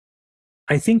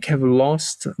I think, have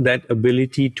lost that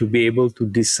ability to be able to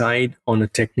decide on a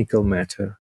technical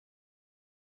matter.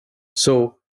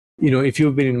 So, if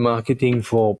you've been in marketing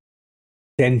for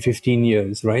 10, 15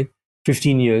 years, right?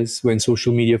 15 years when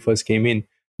social media first came in,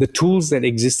 the tools that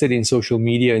existed in social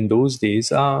media in those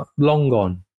days are long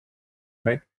gone,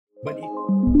 right? But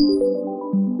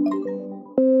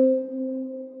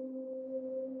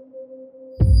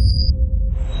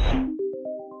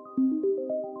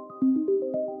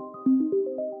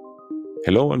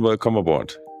Hello and welcome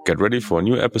aboard. Get ready for a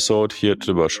new episode here at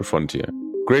the Virtual Frontier.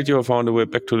 Great you have found a way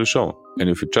back to the show. And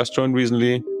if you just joined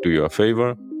recently, do you a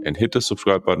favor and hit the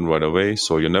subscribe button right away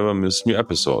so you never miss new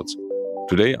episodes.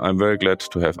 Today I'm very glad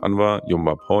to have Anwar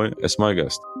Yombab-Hoy as my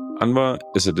guest. Anwar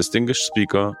is a distinguished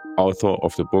speaker, author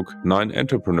of the book 9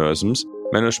 Entrepreneurisms,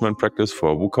 Management Practice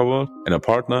for VUCA World, and a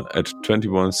partner at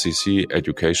 21cc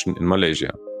Education in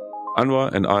Malaysia.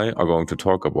 Anwar and I are going to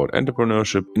talk about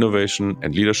entrepreneurship, innovation,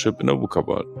 and leadership in the VUCA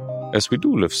world. As we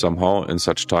do live somehow in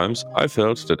such times, I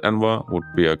felt that Anwar would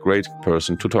be a great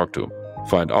person to talk to.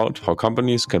 Find out how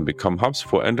companies can become hubs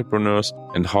for entrepreneurs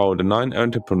and how the 9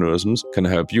 entrepreneurisms can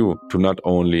help you to not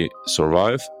only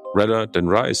survive, rather than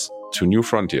rise to new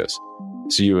frontiers.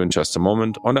 See you in just a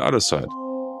moment on the other side.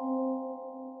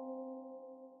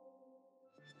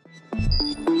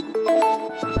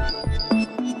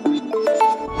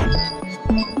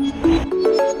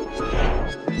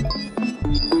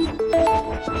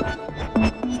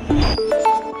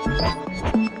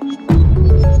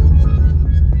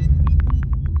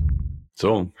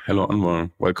 So, hello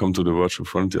Anwar, welcome to the Virtual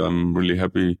Frontier. I'm really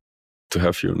happy to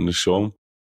have you on the show.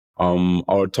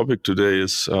 Our topic today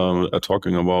is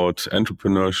talking about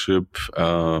entrepreneurship,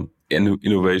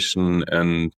 innovation,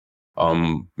 and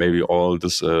maybe all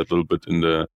this a little bit in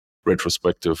the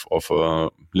retrospective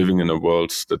of living in a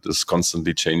world that is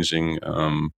constantly changing.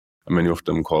 Many of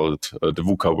them call it the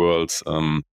VUCA world.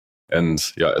 And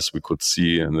yeah, as we could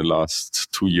see in the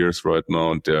last 2 years right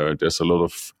now, there's a lot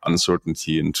of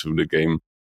uncertainty into the game.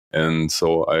 And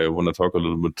so I want to talk a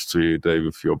little bit today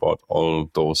with you about all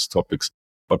those topics.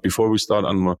 But before we start,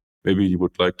 Anwar, maybe you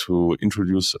would like to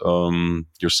introduce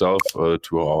yourself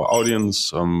to our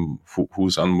audience.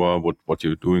 Who's Anwar? What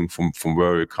you're doing? From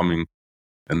where you're coming,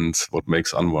 and what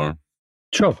makes Anwar?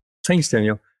 Sure. Thanks,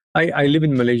 Daniel. I live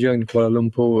in Malaysia, in Kuala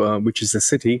Lumpur, which is a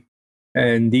city.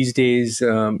 And these days,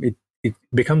 it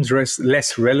becomes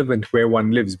less relevant where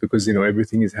one lives because,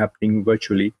 everything is happening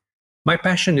virtually. My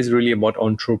passion is really about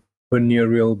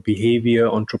entrepreneurial behavior,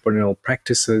 entrepreneurial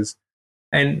practices,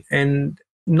 and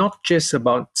not just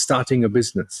about starting a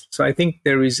business. So I think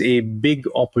there is a big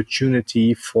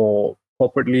opportunity for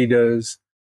corporate leaders,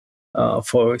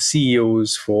 for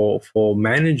CEOs, for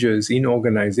managers in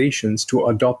organizations to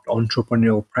adopt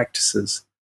entrepreneurial practices.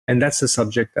 And that's the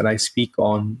subject that I speak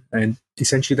on. And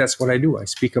essentially, that's what I do. I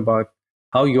speak about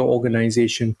how your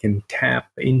organization can tap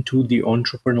into the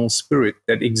entrepreneurial spirit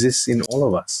that exists in all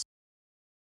of us.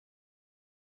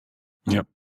 Yeah.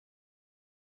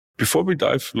 Before we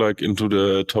dive into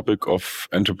the topic of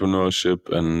entrepreneurship,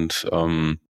 and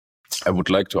I would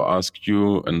like to ask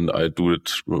you, and I do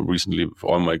it recently with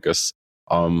all my guests,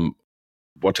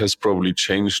 what has probably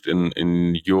changed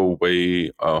in your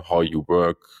way, how you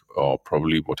work, or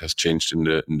probably what has changed in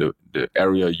the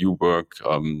area you work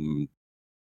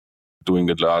during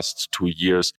the last 2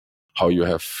 years, how you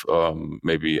have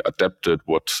maybe adapted,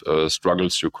 what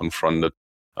struggles you confronted.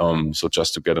 So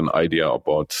just to get an idea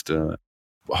about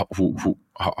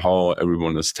how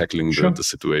everyone is tackling the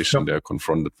situation they're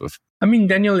confronted with. I mean,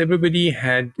 Daniel, everybody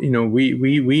had, we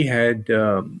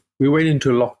went into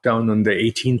lockdown on the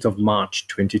 18th of March,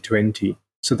 2020.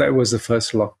 So that was the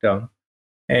first lockdown.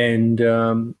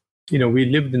 And, we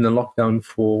lived in the lockdown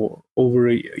for over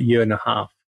a year and a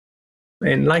half.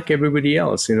 And like everybody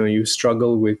else, you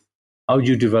struggle with how do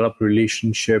you develop a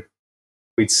relationship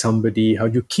with somebody? How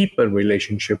do you keep a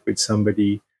relationship with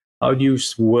somebody? How do you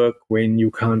work when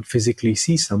you can't physically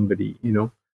see somebody,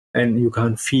 and you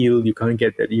can't feel, you can't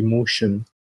get that emotion?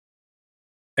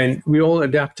 And we all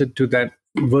adapted to that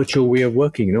virtual way of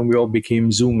working. We all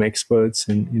became Zoom experts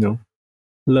and,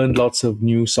 learned lots of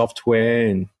new software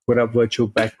and put up virtual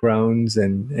backgrounds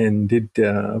and did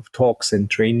talks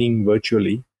and training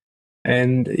virtually.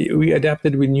 And we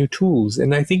adapted with new tools.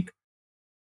 And I think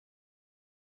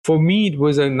for me, it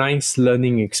was a nice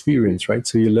learning experience, right?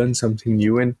 So you learn something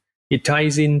new, and it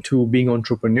ties into being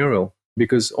entrepreneurial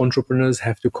because entrepreneurs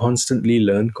have to constantly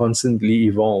learn, constantly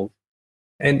evolve.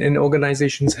 And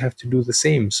organizations have to do the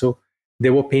same. So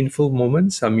there were painful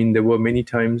moments. I mean, there were many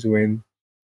times when,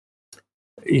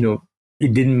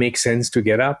 it didn't make sense to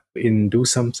get up and do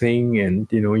something. And,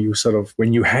 you sort of,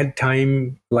 when you had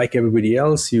time, like everybody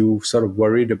else, you sort of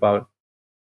worried about,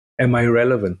 am I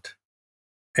relevant?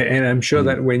 And I'm sure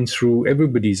that went through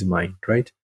everybody's mind,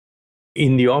 right?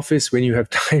 In the office, when you have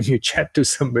time, you chat to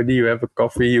somebody, you have a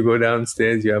coffee, you go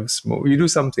downstairs, you have a smoke, you do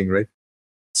something, right?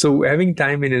 So having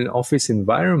time in an office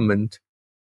environment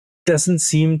doesn't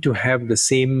seem to have the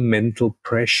same mental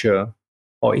pressure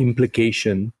or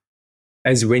implication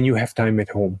as when you have time at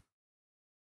home.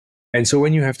 And so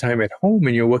when you have time at home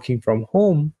and you're working from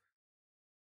home,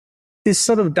 this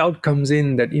sort of doubt comes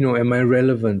in that, am I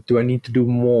relevant? Do I need to do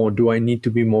more? Do I need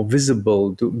to be more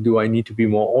visible? Do I need to be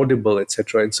more audible,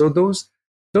 etc.? And so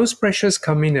those pressures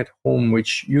come in at home,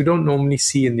 which you don't normally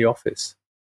see in the office.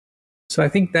 So I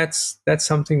think that's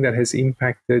something that has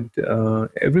impacted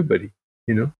everybody,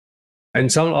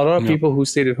 And a lot of people who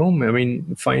stayed at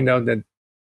home, find out that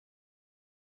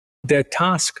their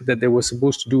task that they were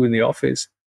supposed to do in the office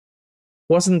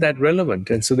wasn't that relevant.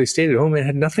 And so they stayed at home and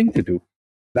had nothing to do.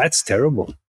 That's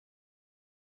terrible.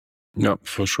 Yeah,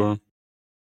 for sure.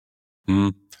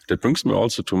 That brings me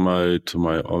also to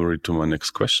my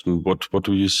next question. What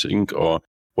do you think, or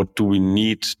what do we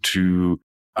need to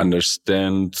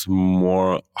understand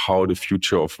more how the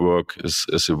future of work is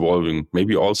evolving?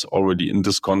 Maybe also already in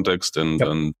this context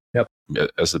and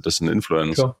as it is an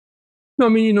influence. Sure.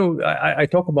 No, I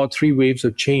talk about 3 waves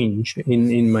of change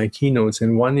in my keynotes,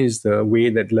 and one is the way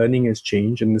that learning has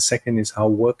changed, and the second is how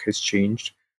work has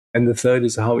changed, and the third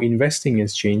is how investing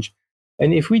has changed.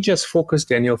 And if we just focus,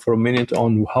 Daniel, for a minute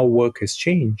on how work has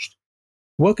changed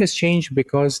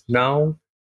because now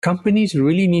companies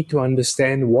really need to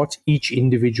understand what each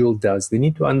individual does. They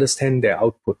need to understand their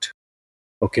output,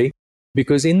 okay?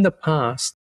 Because in the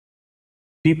past,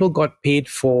 people got paid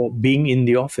for being in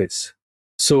the office.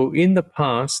 So in the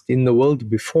past, in the world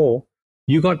before,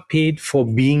 you got paid for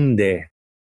being there.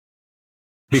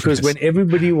 Because when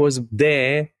everybody was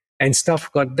there and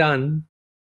stuff got done,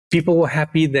 people were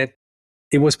happy that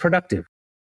it was productive.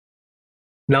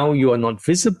 Now you are not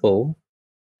visible.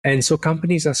 And so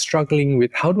companies are struggling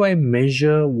with, how do I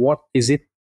measure what is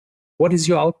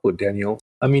your output, Daniel?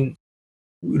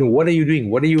 What are you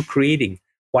doing? What are you creating?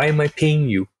 Why am I paying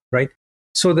you, right?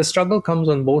 So the struggle comes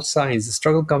on both sides. The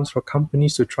struggle comes for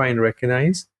companies to try and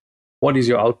recognize what is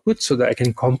your output so that I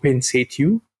can compensate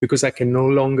you, because I can no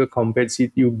longer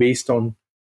compensate you based on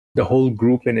the whole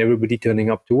group and everybody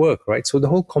turning up to work, right? So the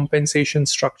whole compensation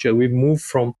structure, we've moved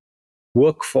from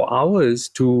work for hours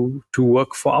to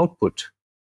work for output,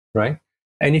 right?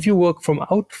 And if you work for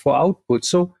output,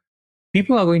 so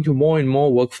people are going to more and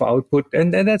more work for output,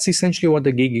 and that's essentially what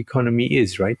the gig economy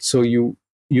is, right? So you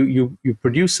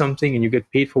produce something and you get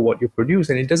paid for what you produce,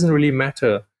 and it doesn't really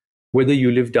matter whether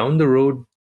you live down the road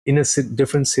in a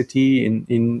different city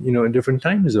in a different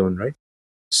time zone, right?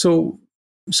 So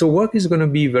work is going to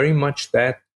be very much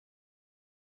that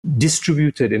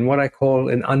distributed in what I call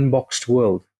an unboxed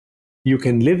world. You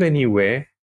can live anywhere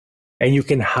and you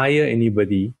can hire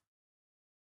anybody,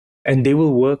 and they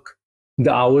will work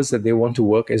the hours that they want to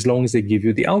work as long as they give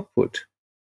you the output.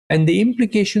 And the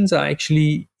implications are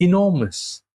actually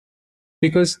enormous,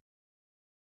 because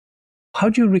how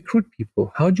do you recruit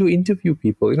people? How do you interview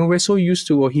people? We're so used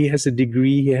to, he has a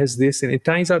degree, he has this, and it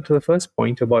ties out to the first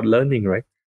point about learning, right?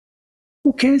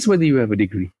 Who cares whether you have a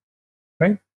degree,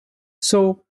 right?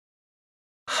 So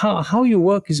how you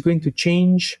work is going to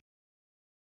change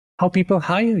how people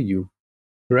hire you,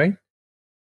 right?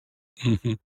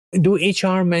 Mm-hmm. Do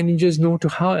HR managers know to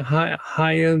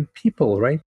hire people,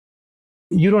 right?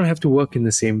 You don't have to work in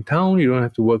the same town. You don't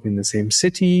have to work in the same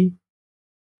city.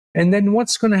 And then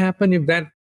what's going to happen if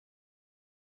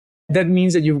that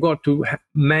means that you've got to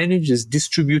manage this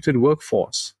distributed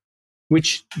workforce,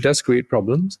 which does create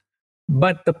problems.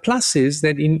 But the plus is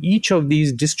that in each of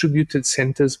these distributed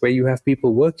centers where you have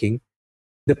people working,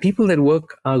 the people that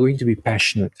work are going to be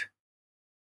passionate.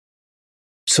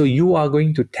 So you are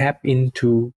going to tap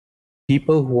into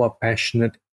people who are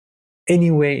passionate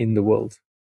anywhere in the world.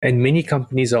 And many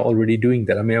companies are already doing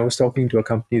that. I was talking to a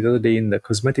company the other day in the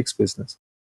cosmetics business.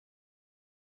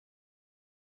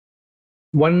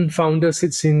 One founder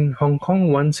sits in Hong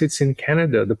Kong, one sits in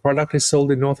Canada. The product is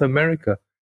sold in North America.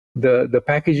 The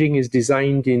packaging is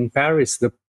designed in Paris.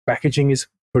 The packaging is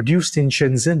produced in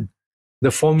Shenzhen.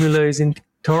 The formula is in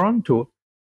Toronto.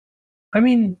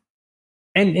 And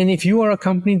if you are a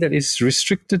company that is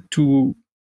restricted to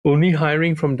only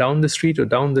hiring from down the street or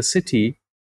down the city,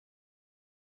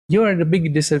 you're at a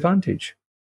big disadvantage.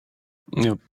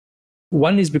 Yep.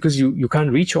 One is because you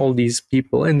can't reach all these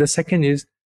people. And the second is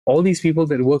all these people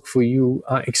that work for you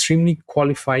are extremely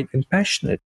qualified and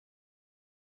passionate.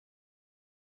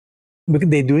 because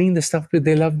they're doing the stuff that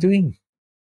they love doing.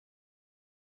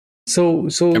 So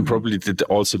and probably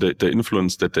also the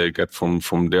influence that they get from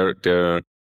their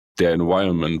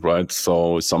environment, right?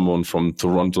 So someone from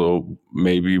Toronto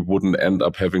maybe wouldn't end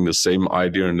up having the same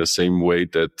idea in the same way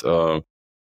that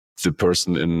the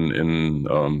person in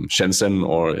Shenzhen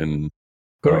or in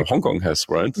Hong Kong has,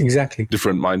 right? Exactly.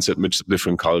 Different mindset,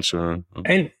 different culture,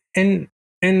 and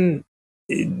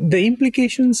the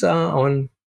implications are on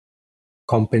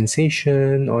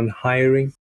compensation, on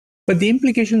hiring, but the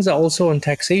implications are also on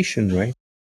taxation, right?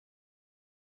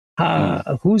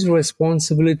 Whose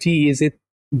responsibility is it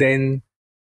then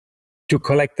to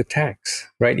collect the tax,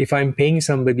 right? If I'm paying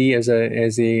somebody as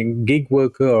a gig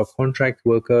worker or contract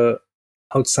worker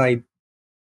outside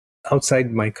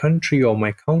my country or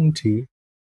my county,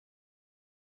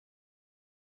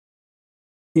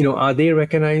 are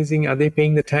they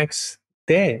paying the tax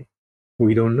there?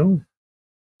 We don't know.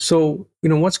 So,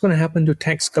 what's going to happen to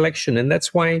tax collection? And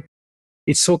that's why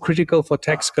it's so critical for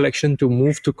tax collection to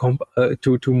move to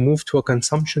move to a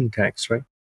consumption tax, right?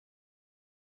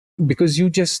 Because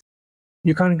you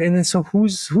can't. And so,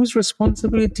 whose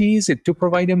responsibility is it to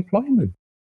provide employment?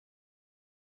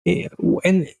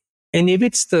 And if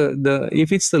it's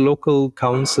the local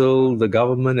council, the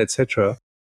government, etc.,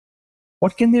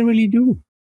 what can they really do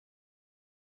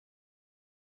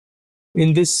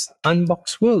in this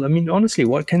unboxed world? I mean, honestly,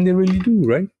 what can they really do,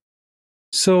 right?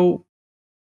 So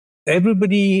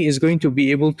everybody is going to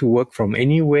be able to work from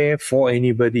anywhere for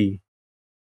anybody.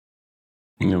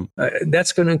 Yeah.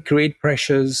 That's going to create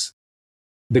pressures.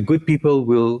 The good people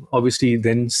will obviously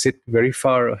then sit very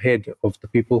far ahead of the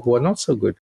people who are not so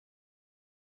good.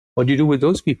 What do you do with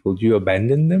those people? Do you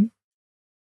abandon them?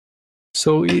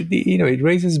 So it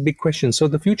raises big questions. So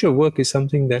the future of work is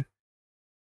something that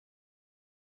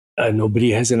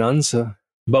nobody has an answer,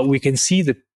 but we can see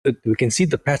the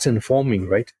pattern forming,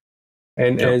 right?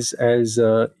 And as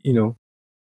the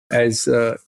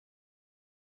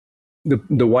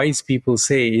wise people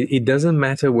say, it doesn't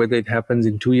matter whether it happens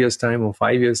in 2 years' time or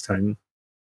 5 years' time,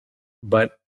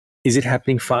 but is it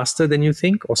happening faster than you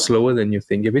think or slower than you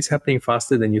think? If it's happening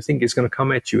faster than you think, it's going to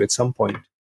come at you at some point.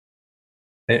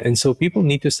 And so people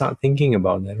need to start thinking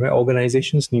about that, right?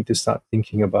 Organizations need to start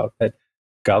thinking about that.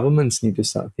 Governments need to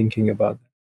start thinking about that.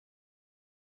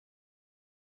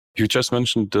 You just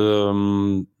mentioned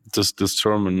this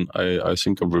term, and I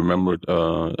think I remembered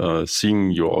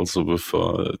seeing you also with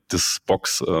this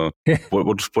box. What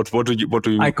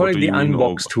do you? I call it the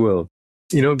unboxed world.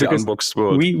 The unboxed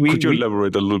world. Could you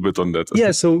elaborate a little bit on that?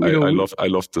 Yeah, so I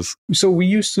love this. So we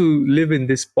used to live in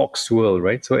this boxed world,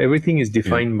 right? So everything is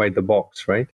defined by the box,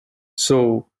 right?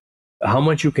 So how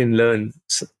much you can learn?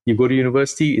 You go to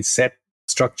university, it's set,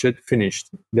 structured, finished.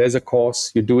 There's a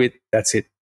course, you do it, that's it.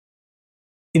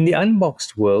 In the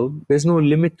unboxed world, there's no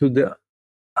limit to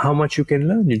how much you can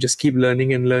learn. You just keep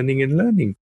learning and learning and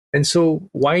learning. And so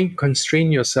why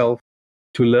constrain yourself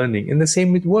to learning? And the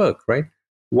same with work, right?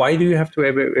 Why do you have to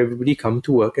everybody come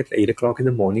to work at 8 o'clock in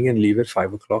the morning and leave at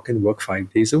 5 o'clock and work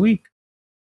 5 days a week?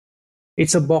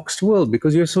 It's a boxed world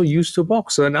because you're so used to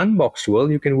box. So an unboxed world,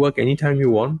 you can work anytime you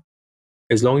want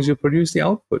as long as you produce the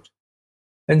output.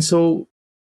 And so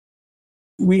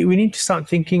we need to start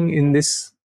thinking in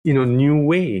this new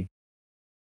way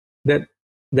that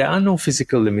there are no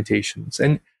physical limitations.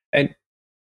 And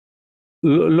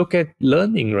look at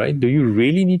learning, right? Do you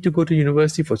really need to go to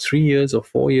university for 3 years or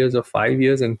 4 years or 5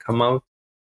 years and come out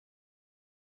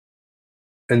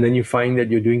and then you find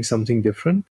that you're doing something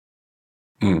different?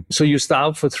 So you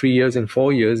starve for 3 years and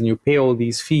 4 years and you pay all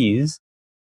these fees.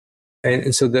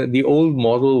 And so the old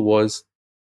model was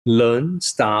learn,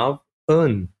 starve,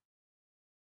 earn.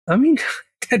 I mean,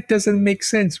 that doesn't make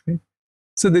sense, right?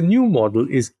 So the new model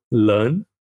is learn,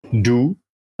 do,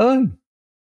 earn.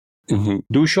 Mm-hmm.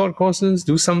 Do short courses,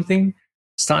 do something,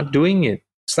 start doing it,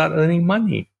 start earning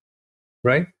money,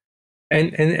 right?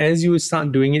 And as you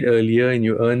start doing it earlier and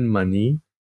you earn money,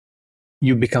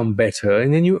 you become better.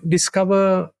 And then you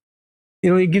discover,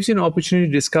 it gives you an opportunity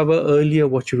to discover earlier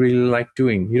what you really like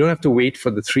doing. You don't have to wait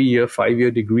for the 3-year,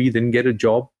 5-year degree, then get a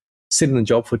job, sit in a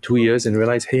job for 2 years and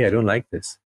realize, hey, I don't like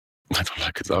this. I don't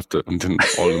like it after, and then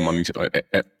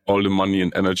all the money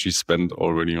and energy spent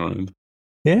already on it.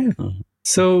 Yeah.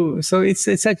 So that's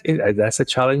a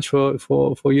challenge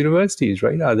for universities,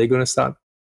 right? Are they going to start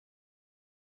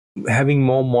having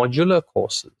more modular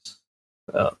courses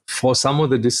for some of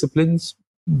the disciplines?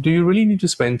 Do you really need to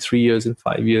spend 3 years and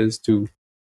 5 years to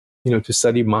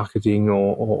study marketing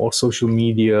or social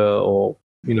media or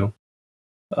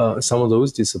some of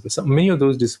those disciplines? Many of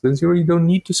those disciplines you really don't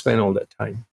need to spend all that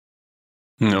time.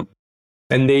 No.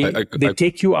 And they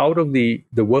take you out of the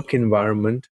work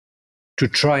environment to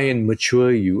try and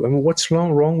mature you. I mean, what's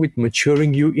wrong with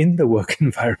maturing you in the work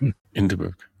environment? In the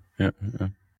work, yeah.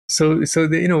 So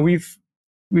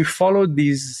we've followed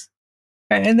these,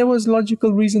 and there was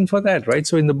logical reason for that, right?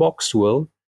 So in the boxed world,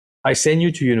 I send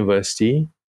you to university,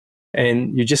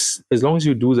 and you just, as long as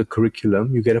you do the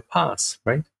curriculum, you get a pass,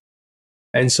 right?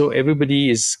 And so everybody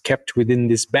is kept within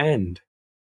this band.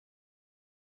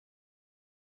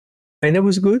 And it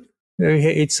was good.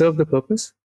 It served the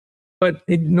purpose, but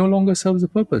it no longer serves the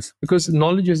purpose because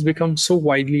knowledge has become so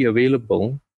widely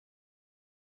available.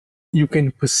 You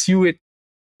can pursue it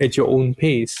at your own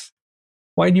pace.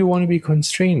 Why do you want to be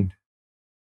constrained?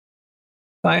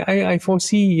 I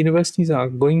foresee universities are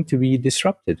going to be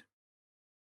disrupted.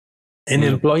 And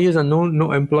employers are no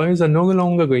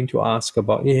longer going to ask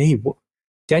about, hey,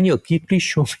 Daniel, can you please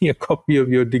show me a copy of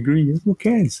your degree? Who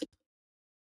cares?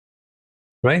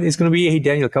 Right? It's going to be, hey,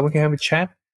 Daniel, come on, can I have a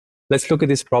chat? Let's look at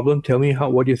this problem. Tell me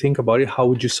what do you think about it? How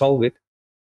would you solve it?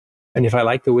 And if I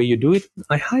like the way you do it,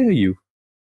 I hire you.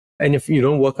 And if you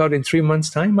don't work out in 3 months'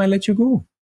 time, I let you go.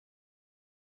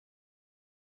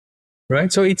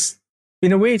 Right? So it's,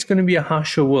 in a way, it's going to be a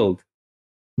harsher world.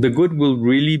 The good will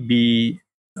really be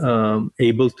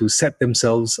able to set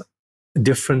themselves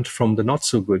different from the not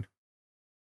so good.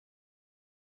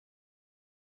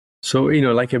 So,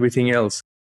 like everything else,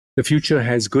 the future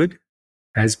has good,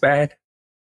 has bad,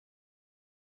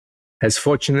 has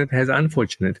fortunate, has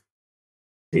unfortunate.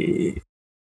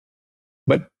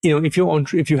 But if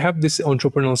you have this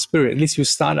entrepreneurial spirit, at least you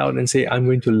start out and say, I'm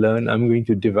going to learn, I'm going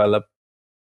to develop.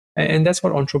 And that's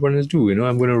what entrepreneurs do.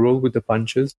 I'm going to roll with the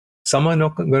punches. Some are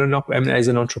not going to knock. I mean, as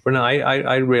an entrepreneur,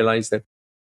 I realized that,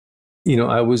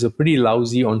 I was a pretty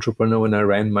lousy entrepreneur when I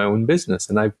ran my own business.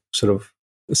 And I sort of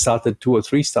started 2 or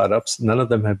 3 startups. None of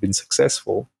them have been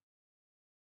successful.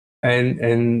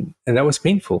 And that was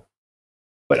painful.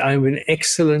 But I'm an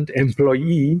excellent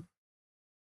employee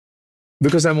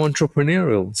because I'm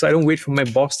entrepreneurial. So I don't wait for my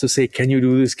boss to say, can you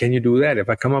do this? Can you do that? If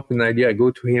I come up with an idea, I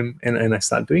go to him and I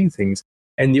start doing things.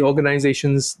 And the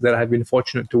organizations that I've been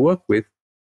fortunate to work with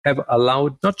have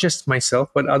allowed not just myself,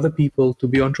 but other people to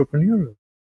be entrepreneurial.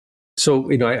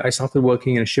 So, I started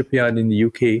working in a shipyard in the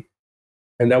UK,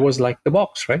 and that was like the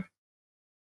box, right?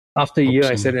 After a year,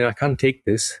 I said, I can't take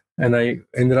this. And I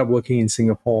ended up working in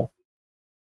Singapore.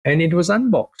 And it was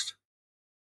unboxed.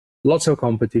 Lots of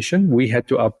competition. We had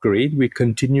to upgrade. We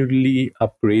continually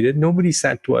upgraded. Nobody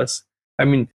said to us, I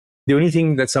mean, the only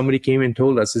thing that somebody came and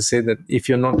told us is say that if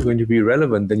you're not going to be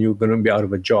relevant, then you're going to be out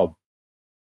of a job.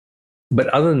 But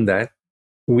other than that,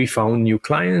 we found new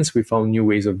clients, we found new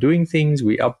ways of doing things,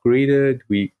 we upgraded,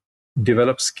 we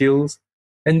developed skills.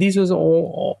 And this was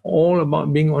all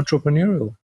about being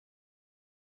entrepreneurial.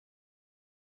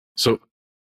 So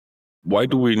why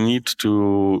do we need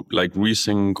to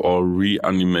rethink or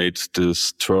reanimate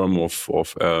this term of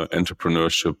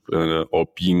entrepreneurship or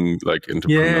being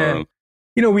entrepreneurial?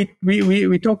 Yeah.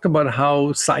 We talked about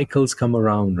how cycles come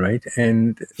around, right?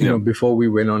 And before we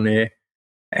went on air,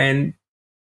 and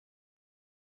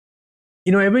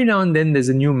every now and then there's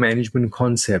a new management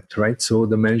concept, right? So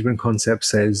the management concept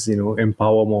says,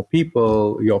 empower more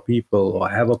people, your people, or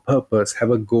have a purpose,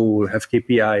 have a goal, have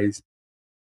KPIs.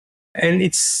 And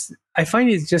I find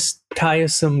it's just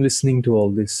tiresome listening to all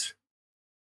this.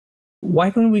 Why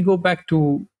don't we go back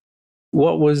to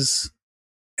what was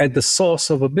at the source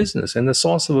of a business? And the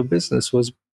source of a business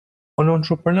was an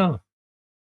entrepreneur.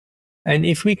 And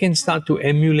if we can start to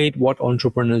emulate what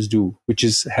entrepreneurs do, which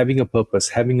is having a purpose,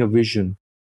 having a vision,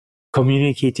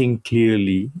 communicating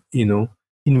clearly,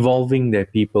 involving their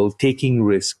people, taking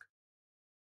risk.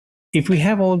 If we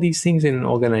have all these things in an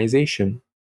organization,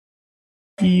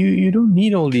 you don't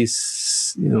need all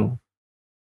these,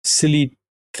 silly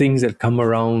things that come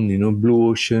around, blue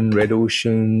ocean, red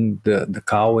ocean, the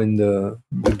cow and the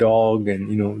dog,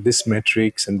 and this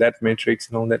metrics and that metrics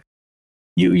and all that.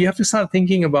 You have to start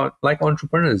thinking about, like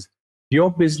entrepreneurs,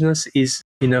 your business is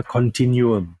in a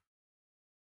continuum.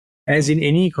 As in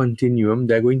any continuum,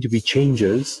 there are going to be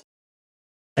changes,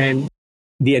 and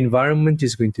the environment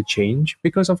is going to change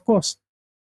because, of course,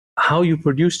 how you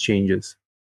produce changes.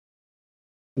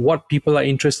 What people are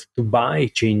interested to buy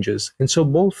changes. And so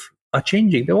both are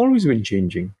changing. They've always been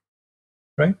changing,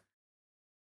 right?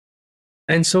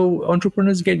 And so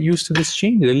entrepreneurs get used to this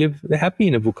change. They're happy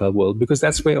in a VUCA world because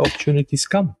that's where opportunities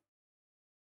come.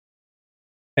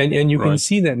 And you can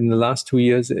see that in the last 2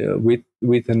 years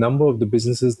with a number of the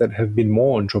businesses that have been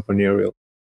more entrepreneurial.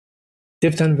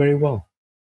 They've done very well,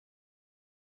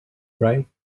 right?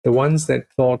 The ones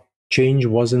that thought change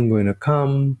wasn't going to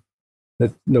come,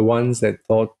 the ones that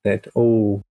thought that,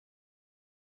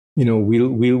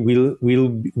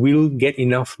 we'll get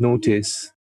enough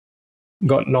notice,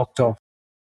 got knocked off.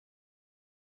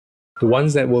 The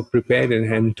ones that were prepared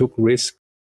and took risk,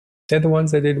 they're the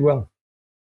ones that did well.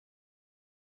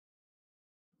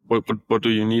 What do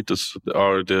you need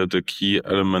are the key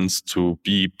elements to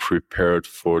be prepared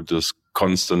for this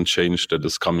constant change that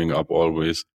is coming up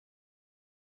always?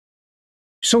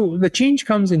 So the change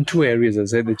comes in two areas.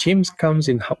 As I said, the change comes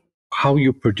in how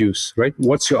you produce, right?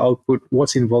 What's your output?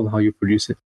 What's involved in how you produce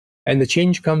it? And the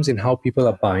change comes in how people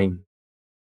are buying.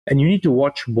 And you need to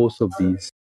watch both of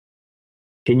these.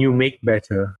 Can you make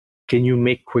better? Can you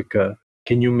make quicker?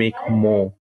 Can you make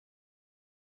more?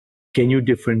 Can you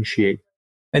differentiate?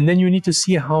 And then you need to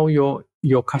see how your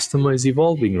customer is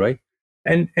evolving, right?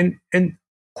 And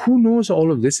who knows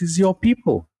all of this is your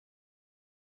people.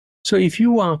 So if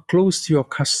you are close to your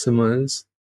customers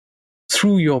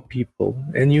through your people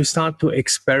and you start to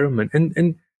experiment,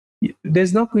 and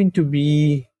there's not going to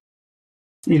be,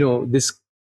 this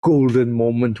golden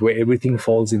moment where everything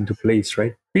falls into place,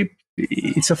 right?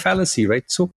 It's a fallacy, right?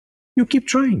 So you keep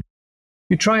trying.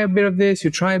 You try a bit of this, you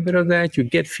try a bit of that, you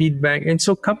get feedback. And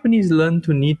so companies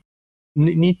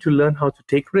need to learn how to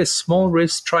take risks, small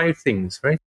risks, try things,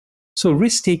 right? So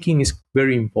risk taking is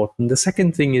very important. The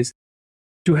second thing is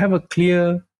to have a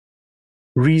clear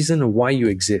reason of why you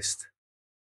exist.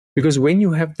 Because when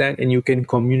you have that and you can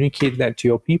communicate that to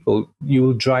your people, you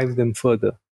will drive them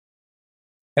further.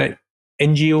 And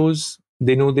NGOs,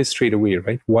 they know this straight away,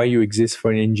 right? Why you exist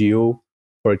for an NGO,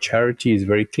 for a charity is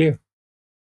very clear.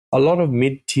 A lot of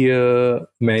mid-tier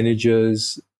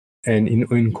managers and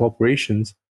in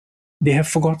corporations, they have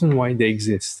forgotten why they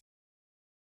exist.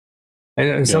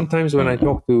 And sometimes when I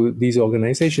talk to these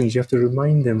organizations, you have to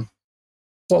remind them,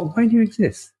 well, why do you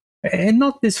exist? And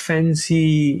not this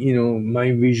fancy,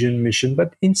 my vision, mission,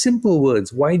 but in simple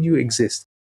words, why do you exist?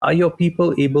 Are your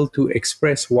people able to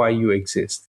express why you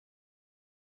exist?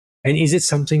 And is it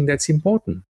something that's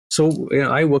important? So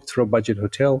I worked for a budget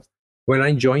hotel. When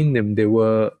I joined them, they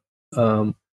were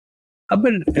a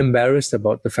bit embarrassed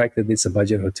about the fact that it's a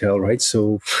budget hotel, right?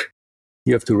 So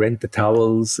you have to rent the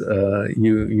towels.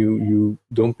 You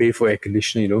don't pay for air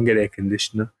conditioner. You don't get air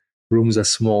conditioner. Rooms are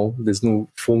small. There's no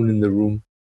phone in the room.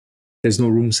 There's no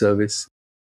room service.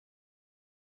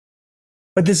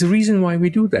 But there's a reason why we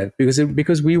do that,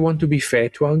 because we want to be fair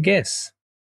to our guests.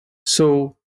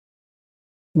 So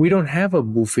we don't have a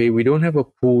buffet, we don't have a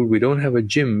pool, we don't have a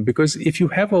gym, because if you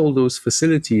have all those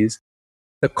facilities,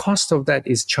 the cost of that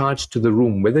is charged to the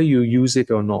room, whether you use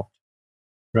it or not,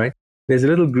 right? There's a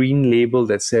little green label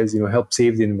that says, help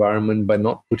save the environment by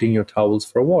not putting your towels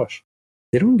for a wash.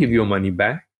 They don't give your money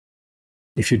back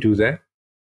if you do that,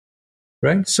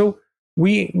 right? So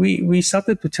we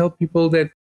started to tell people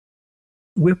that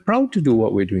we're proud to do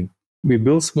what we're doing. We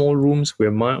build small rooms,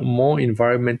 we're more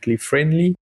environmentally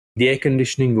friendly. The air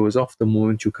conditioning goes off the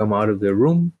moment you come out of the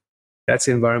room. That's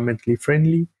environmentally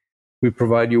friendly. We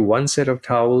provide you one set of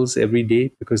towels every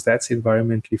day because that's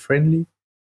environmentally friendly.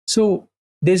 So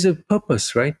there's a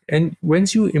purpose, right? And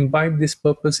once you imbibe this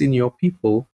purpose in your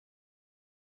people,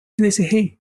 they say,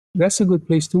 hey, that's a good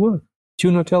place to work.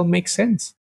 Tune Hotel makes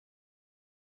sense.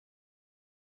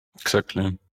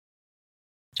 Exactly.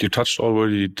 You touched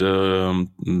already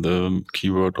the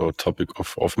keyword or topic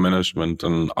of management,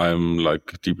 and I'm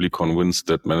deeply convinced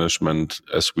that management,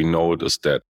 as we know it, is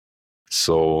dead.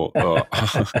 So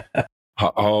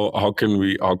how can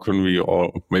we,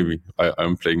 or maybe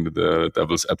I'm playing the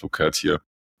devil's advocate here,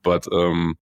 but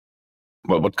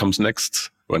what comes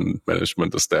next when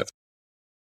management is dead?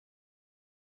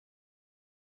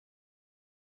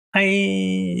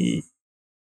 I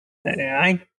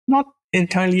don't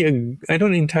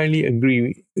entirely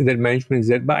agree that management is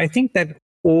dead, but I think that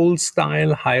old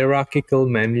style hierarchical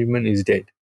management is dead,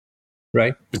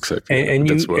 right? Exactly. And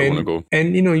that's where I want to go.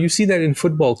 And you see that in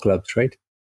football clubs, right?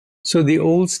 So the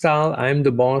old style, I'm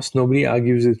the boss, nobody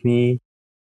argues with me,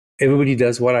 everybody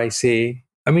does what I say.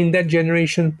 I mean, that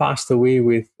generation passed away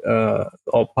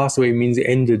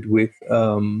ended with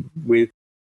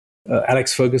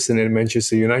Alex Ferguson at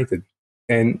Manchester United.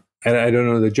 And I don't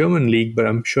know the German league, but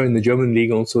I'm sure in the German league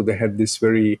also they had this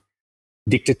very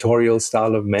dictatorial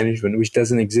style of management, which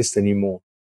doesn't exist anymore.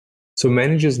 So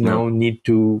managers now need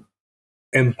to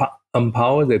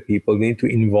empower their people, they need to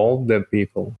involve their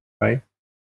people, right?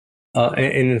 And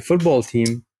in a football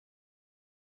team,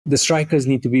 the strikers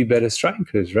need to be better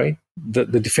strikers, right? The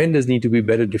defenders need to be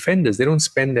better defenders. They don't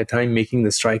spend their time making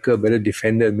the striker a better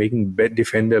defender, making the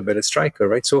defender a better striker,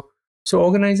 right? So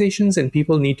organizations and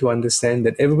people need to understand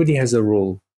that everybody has a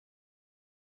role.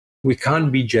 We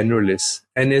can't be generalists.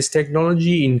 And as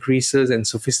technology increases and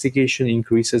sophistication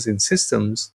increases in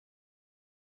systems,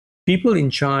 people in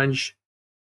charge,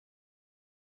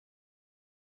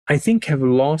 I think, have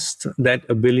lost that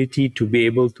ability to be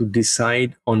able to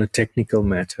decide on a technical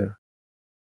matter.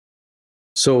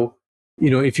 So,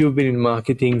 if you've been in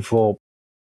marketing for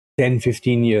 10,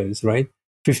 15 years, right?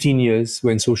 15 years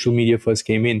when social media first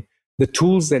came in, the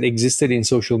tools that existed in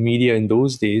social media in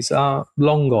those days are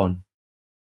long gone,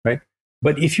 right?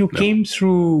 But if you came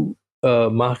through a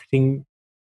marketing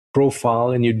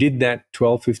profile and you did that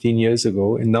 12, 15 years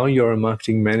ago, and now you're a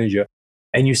marketing manager,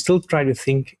 and you still try to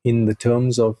think in the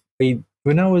terms of, hey,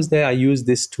 when I was there, I used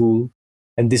this tool,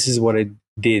 and this is what I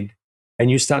did.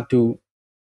 And you start to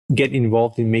get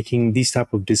involved in making these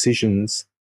type of decisions,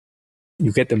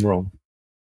 you get them wrong.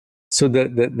 So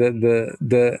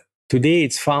the today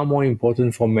it's far more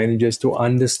important for managers to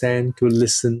understand, to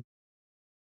listen,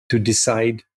 to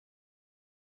decide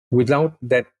without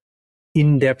that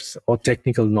in-depth or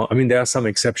technical knowledge. I mean, there are some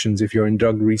exceptions. If you're in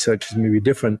drug research, it may be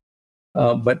different.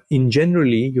 But in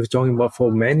generally, you're talking about for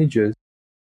managers,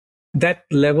 that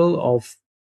level of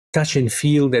touch and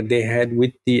feel that they had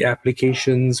with the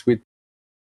applications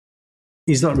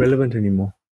is not relevant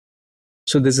anymore.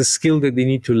 So there's a skill that they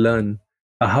need to learn.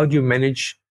 How do you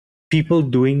manage people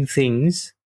doing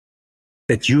things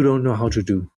that you don't know how to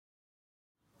do?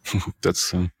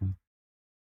 That's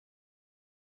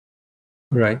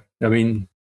right. I mean,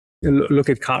 look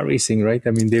at car racing, right?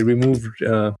 I mean, they removed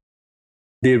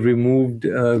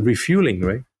refueling,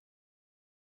 right?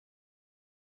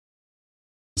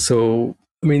 So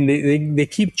I mean, they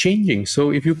keep changing.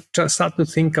 So if you start to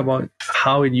think about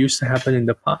how it used to happen in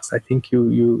the past, I think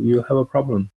you have a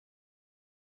problem.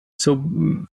 So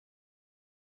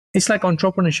it's like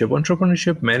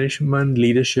entrepreneurship, management,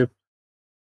 leadership.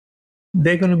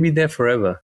 They're going to be there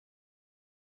forever.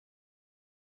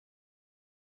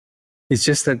 It's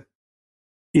just that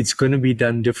it's going to be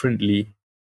done differently,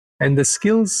 and the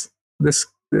skills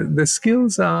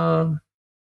are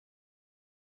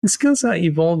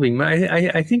evolving.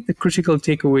 I think the critical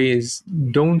takeaway is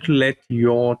don't let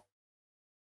your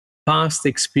past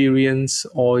experience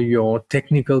or your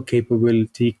technical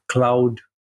capability cloud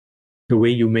the way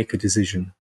you make a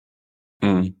decision.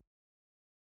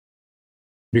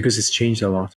 Because it's changed a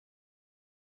lot.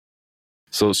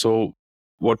 So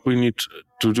what we need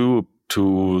to do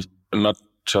to not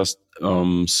just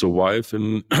survive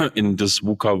in in this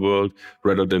VUCA world,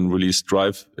 rather than really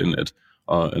strive in it,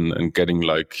 and getting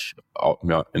like out,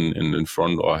 in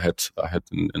front or ahead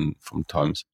in from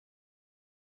times.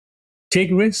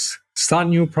 Take risks, start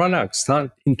new products,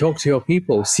 talk to your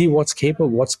people, see what's capable,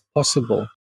 what's possible,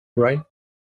 right?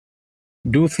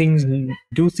 Do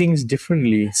things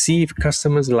differently, see if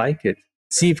customers like it,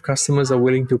 see if customers are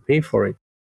willing to pay for it.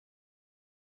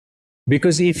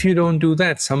 Because if you don't do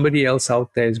that, somebody else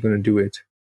out there is going to do it.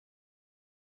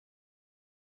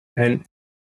 And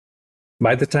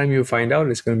by the time you find out,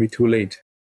 it's going to be too late.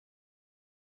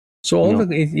 So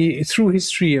through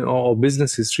history or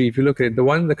business history, if you look at it,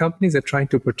 the companies that try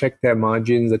to protect their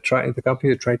margins, the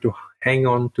companies that try to hang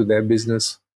on to their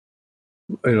business,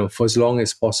 for as long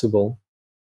as possible,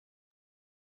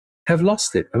 have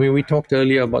lost it. I mean, we talked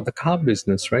earlier about the car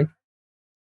business, right?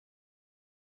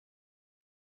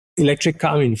 Electric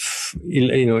cars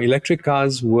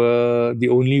were the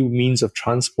only means of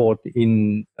transport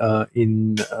in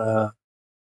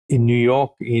New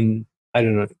York in, I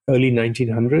don't know, early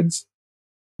 1900s,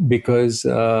 because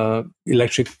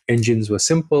electric engines were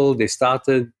simple. They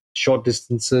started short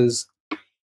distances.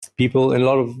 People, and a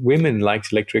lot of women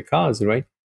liked electric cars, right?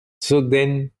 So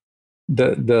then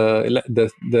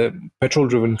the petrol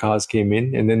driven cars came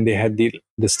in, and then they had the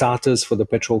starters for the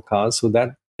petrol cars. So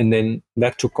then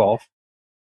that took off.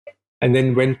 And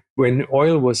then when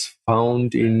oil was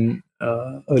found in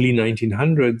early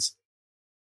 1900s,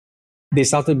 they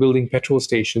started building petrol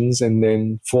stations, and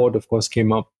then Ford, of course,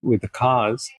 came up with the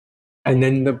cars. And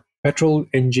then the petrol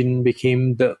engine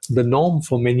became the norm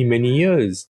for many, many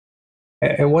years.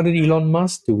 And what did Elon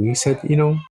Musk do? He said,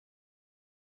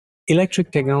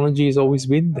 electric technology has always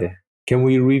been there. Can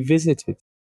we revisit it?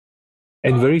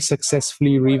 And very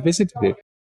successfully revisited it.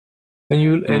 And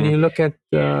you look at,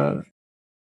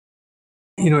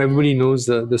 everybody knows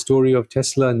the story of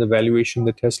Tesla and the valuation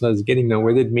that Tesla is getting now.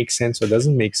 Whether it makes sense or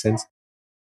doesn't make sense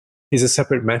is a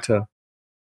separate matter.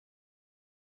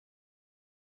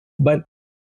 But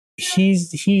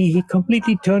he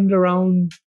completely turned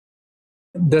around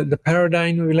the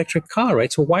paradigm of electric car,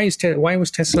 right? So why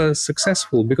was Tesla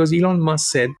successful? Because Elon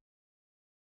Musk said,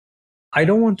 I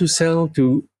don't want to sell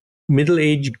to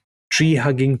middle-aged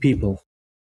tree-hugging people.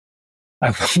 I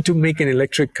want to make an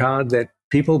electric car that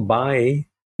people buy,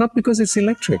 not because it's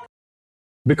electric,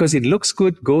 because it looks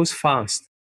good, goes fast,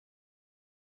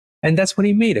 And that's what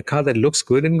he made, a car that looks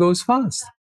good and goes fast.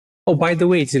 Oh, by the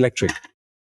way, it's electric.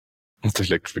 It's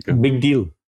electric. Big deal,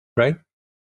 right?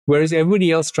 Whereas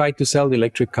everybody else tried to sell the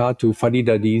electric car to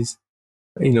fuddy-duddies,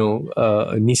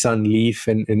 Nissan Leaf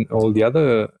and all the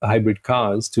other hybrid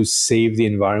cars to save the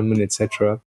environment,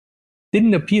 etc.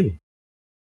 Didn't appeal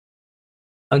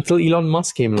until Elon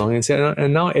Musk came along and said,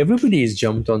 and now everybody has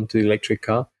jumped onto the electric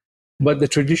car, but the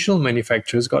traditional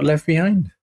manufacturers got left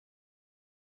behind.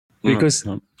 Because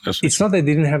it's not that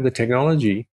they didn't have the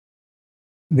technology,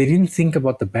 they didn't think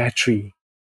about the battery.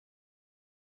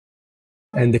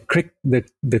 And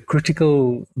the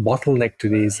critical bottleneck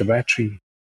today is the battery.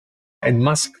 And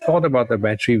Musk thought about the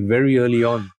battery very early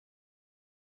on.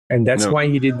 And that's why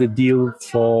he did the deal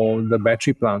for the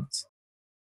battery plants.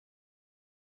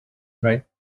 Right?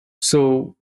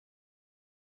 So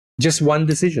just one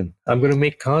decision. I'm going to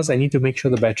make cars. I need to make sure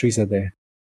the batteries are there.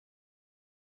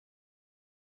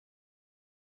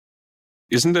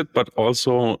 Isn't it, but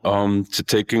also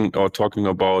talking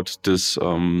about this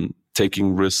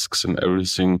taking risks and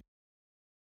everything?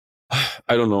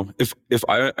 I don't know. If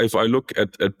I look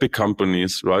at big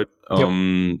companies, right?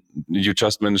 You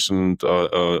just mentioned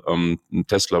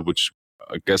Tesla, which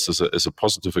I guess is a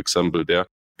positive example there,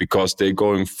 because they're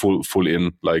going full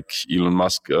in. Like Elon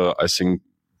Musk, I think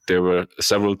there were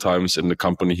several times in the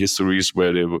company histories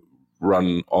where they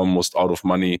run almost out of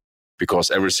money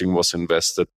because everything was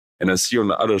invested. And I see on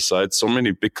the other side, so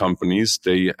many big companies,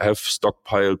 they have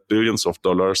stockpiled billions of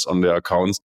dollars on their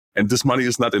accounts, and this money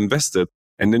is not invested.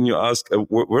 And then you ask,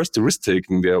 where's the risk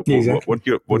taking there? Exactly.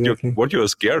 What you're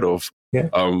scared of? Yeah.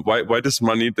 Why this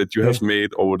money that you have made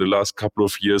over the last couple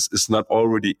of years is not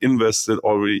already invested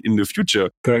already in the future?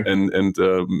 Correct. And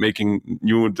making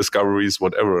new discoveries,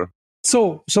 whatever.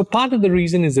 So part of the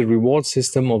reason is the reward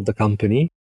system of the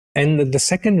company, and the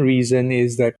second reason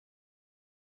is that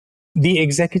the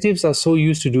executives are so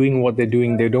used to doing what they're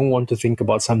doing, they don't want to think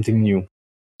about something new.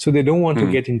 So they don't want to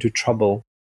get into trouble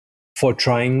for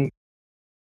trying.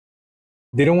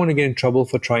 They don't want to get in trouble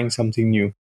for trying something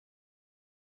new.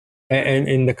 And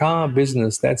in the car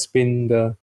business, that's been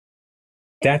the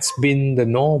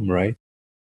norm, right?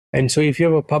 And so if you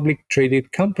have a public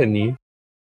traded company,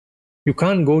 you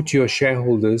can't go to your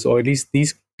shareholders, or at least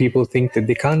these people think that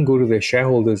they can't go to their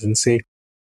shareholders and say,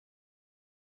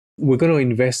 we're going to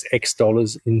invest X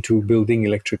dollars into building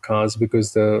electric cars,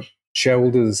 because the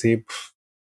shareholders say,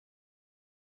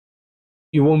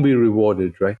 you won't be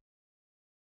rewarded, right?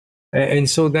 And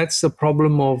so that's the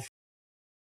problem of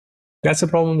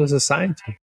the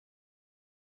society.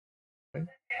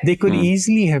 They could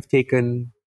easily have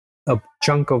taken a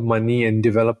chunk of money and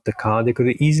developed the car. They could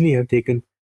easily have taken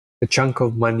a chunk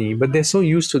of money, but they're so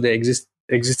used to the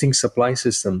existing supply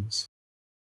systems.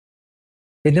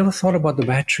 They never thought about the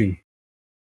battery.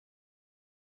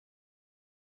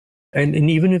 And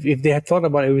even if they had thought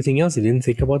about everything else, they didn't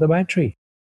think about the battery.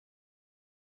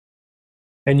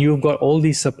 And you've got all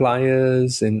these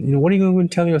suppliers, and what are you going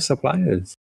to tell your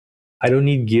suppliers? I don't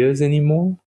need gears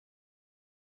anymore.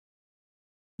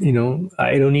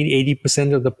 I don't need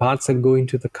 80% of the parts that go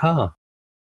into the car.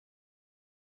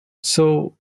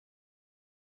 So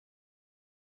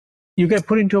you get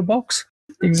put into a box.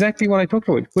 Exactly what I talked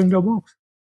about. Put into a box.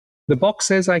 The box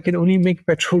says I can only make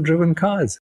petrol-driven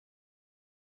cars.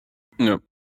 Yeah.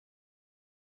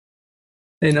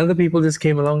 And other people just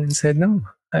came along and said, no,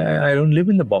 I don't live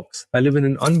in the box. I live in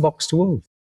an unboxed world.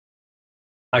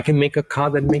 I can make a car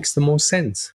that makes the most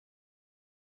sense.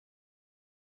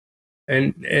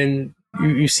 And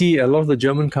you see a lot of the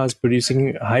German cars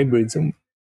producing hybrids. And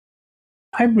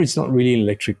hybrid's not really an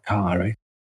electric car, right?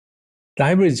 The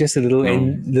hybrid is just a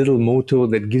little motor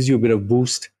that gives you a bit of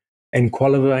boost and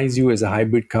qualifies you as a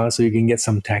hybrid car, so you can get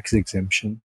some tax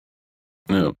exemption.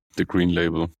 Yeah, the green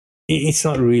label. It's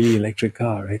not really an electric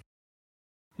car, right?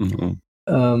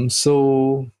 Mm-hmm.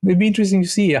 So it'd be interesting to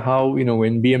see how,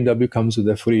 when BMW comes with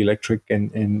their fully electric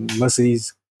and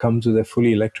Mercedes comes with their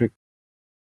fully electric,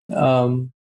 they've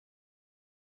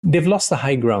lost the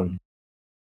high ground.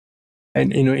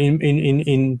 And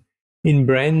in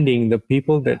branding, the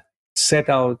people that set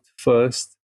out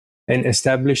first and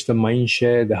establish the mind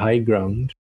share, the high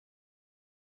ground,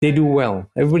 they do well.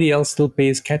 Everybody else still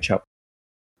plays catch up.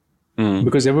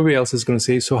 Because everybody else is going to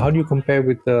say, so how do you compare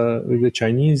with the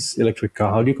Chinese electric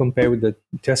car? How do you compare with the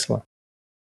Tesla?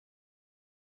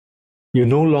 You're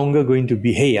no longer going to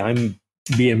be, hey, I'm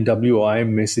BMW or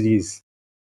I'm Mercedes.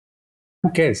 Who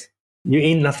cares? You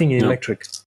ain't nothing in electric.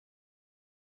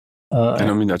 And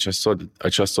I mean, I just saw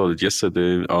it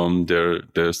yesterday.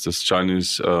 There's this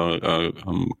Chinese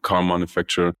car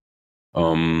manufacturer.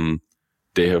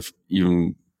 They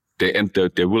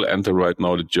they will enter right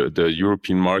now the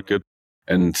European market,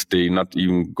 and they not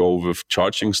even go with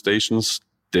charging stations.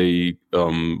 They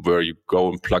where you go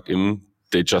and plug in,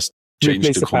 they just change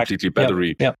the completely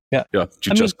battery. Yeah.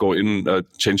 You just go in,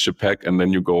 change the pack, and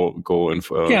then you go and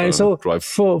so drive.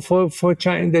 For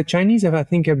China, the Chinese have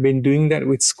been doing that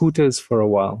with scooters for a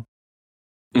while,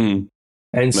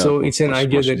 and so it's an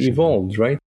idea that evolved,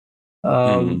 right?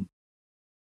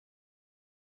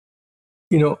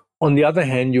 On the other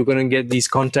hand, you're going to get these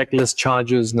contactless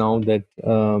chargers now, that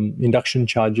induction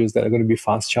chargers that are going to be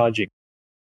fast charging.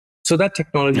 So that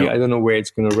technology, I don't know where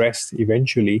it's going to rest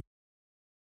eventually.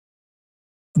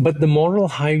 But the moral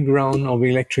high ground of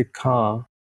electric car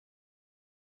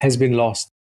has been lost,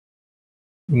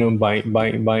 by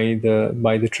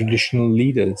the traditional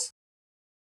leaders.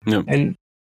 Yeah. And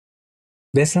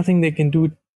there's nothing they can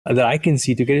do that I can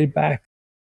see to get it back,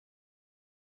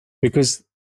 because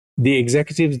the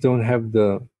executives don't have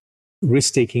the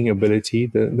risk-taking ability.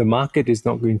 The market is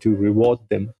not going to reward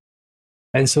them.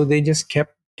 And so they just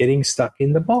kept getting stuck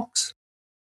in the box.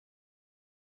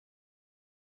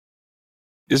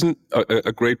 Isn't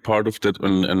a great part of that,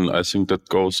 and I think that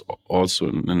goes also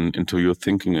into your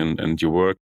thinking and your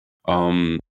work,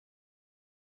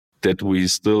 that we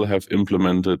still have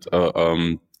implemented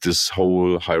this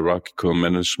whole hierarchical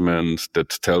management that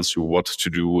tells you what to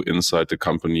do inside the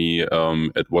company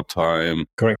at what time.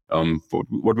 Correct.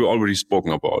 What we already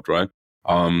spoken about, right?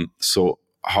 So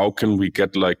how can we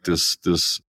get like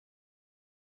this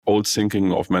old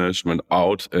thinking of management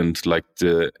out, and like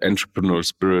the entrepreneurial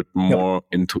spirit more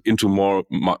into more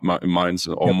minds,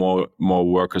 or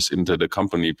more workers into the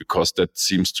company? Because that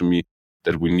seems to me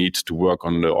that we need to work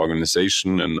on the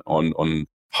organization and on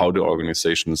how the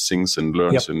organization thinks and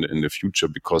learns in the future.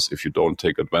 Because if you don't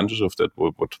take advantage of that,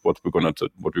 what we're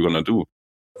gonna do?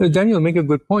 Daniel, make a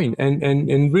good point.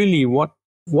 And really, what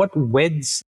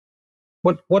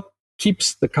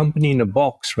keeps the company in a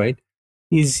box, right,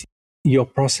 is your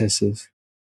processes.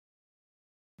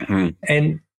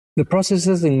 And the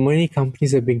processes in many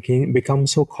companies have become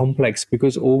so complex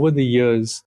because over the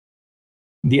years,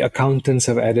 the accountants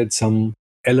have added some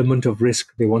element of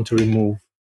risk they want to remove.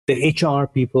 The HR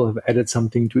people have added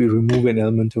something to remove an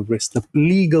element of risk. The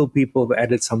legal people have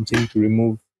added something to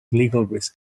remove legal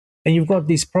risk. And you've got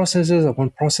these processes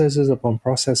upon processes upon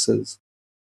processes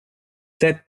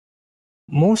that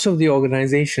most of the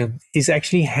organization is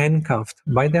actually handcuffed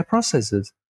by their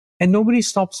processes. And nobody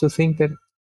stops to think that,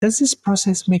 does this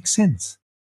process make sense?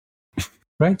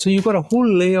 Right? So you've got a whole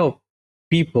layer of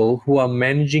people who are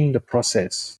managing the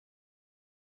process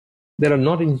that are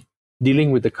not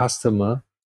dealing with the customer.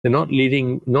 They're not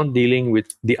dealing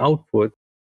with the output.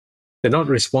 They're not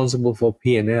responsible for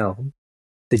P&L.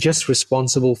 They're just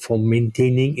responsible for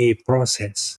maintaining a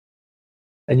process.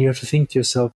 And you have to think to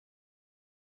yourself,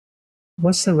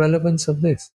 what's the relevance of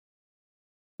this?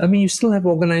 I mean, you still have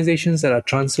organizations that are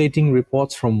translating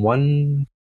reports from one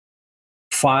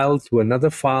file to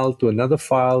another file to another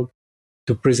file,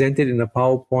 to present it in a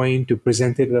PowerPoint, to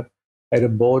present it at a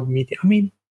board meeting. I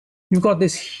mean, you've got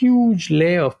this huge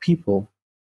layer of people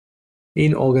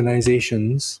in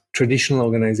organizations, traditional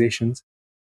organizations,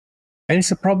 and it's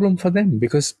a problem for them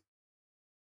because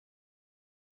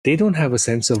they don't have a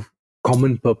sense of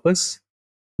common purpose.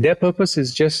 Their purpose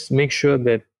is just make sure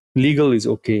that legal is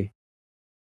okay,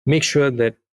 make sure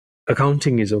that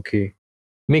accounting is okay,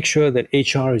 make sure that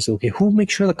HR is okay. Who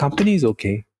makes sure the company is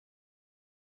okay?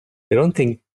 They don't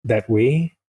think that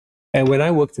way. And when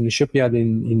I worked in the shipyard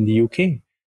in the UK,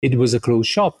 it was a closed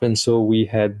shop. And so we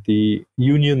had the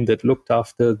union that looked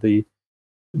after the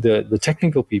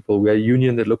technical people. We had a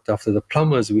union that looked after the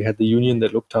plumbers. We had the union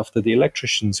that looked after the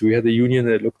electricians. We had the union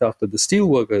that looked after the steel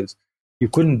workers. You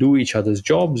couldn't do each other's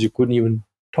jobs. You couldn't even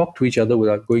talk to each other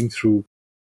without going through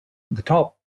the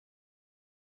top.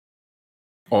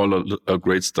 All a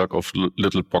great stack of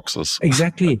little boxes.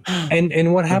 Exactly.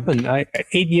 And what happened?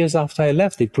 8 years after I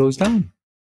left, it closed down.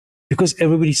 Because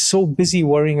everybody's so busy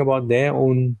worrying about their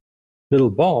own little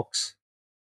box,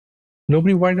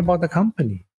 nobody worried about the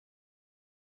company.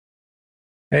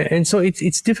 And so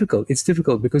it's difficult. It's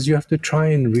difficult because you have to try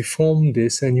and reform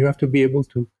this, and you have to be able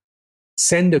to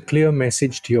send a clear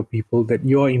message to your people that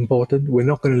you're important. We're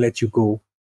not going to let you go.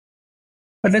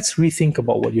 But let's rethink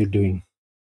about what you're doing.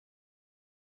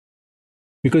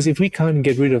 Because if we can't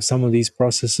get rid of some of these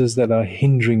processes that are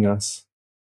hindering us,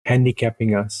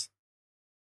 handicapping us,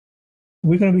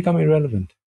 we're going to become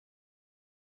irrelevant.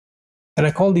 And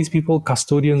I call these people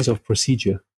custodians of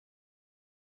procedure.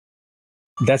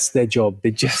 That's their job. They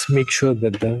just make sure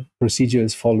that the procedure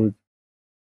is followed.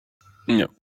 Yeah.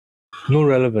 No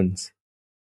relevance.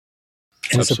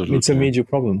 Absolutely. It's a major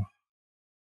problem.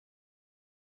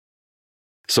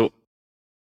 So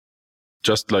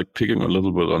just like picking a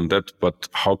little bit on that, but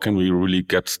how can we really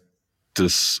get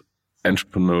this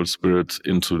entrepreneurial spirit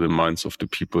into the minds of the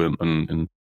people in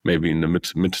maybe in the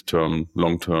midterm,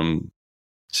 long term,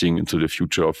 seeing into the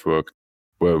future of work,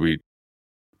 where we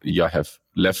have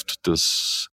left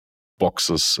this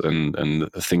boxes and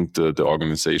think the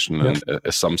organization and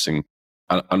as something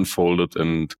unfolded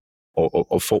and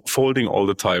or folding all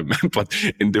the time, but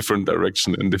in different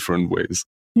direction, in different ways.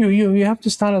 You have to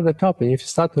start at the top, and you have to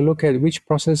start to look at which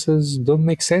processes don't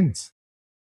make sense.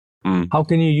 How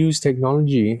can you use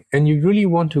technology? And you really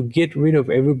want to get rid of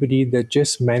everybody that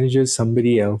just manages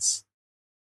somebody else,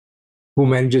 who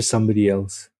manages somebody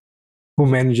else, who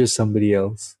manages somebody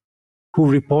else, who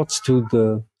reports to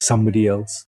the somebody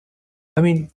else. I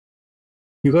mean,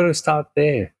 you got to start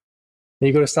there.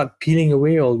 You got to start peeling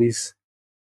away all these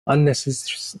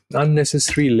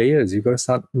unnecessary layers. You got to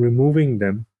start removing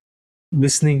them,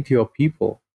 listening to your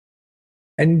people,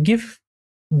 and give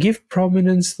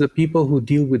prominence to the people who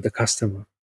deal with the customer.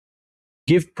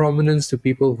 Give prominence to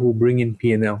people who bring in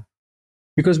P&L.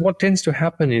 Because what tends to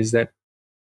happen is that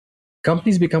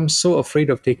companies become so afraid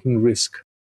of taking risk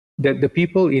that the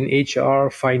people in HR,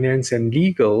 finance, and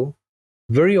legal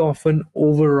very often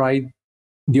override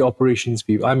the operations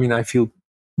people. I mean, I feel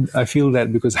that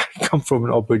because I come from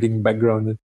an operating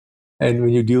background, and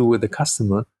when you deal with the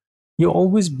customer, you're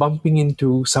always bumping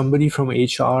into somebody from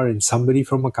HR and somebody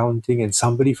from accounting and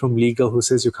somebody from legal who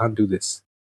says you can't do this.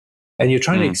 And you're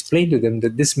trying to explain to them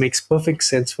that this makes perfect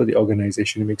sense for the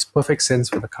organization. It makes perfect sense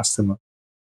for the customer.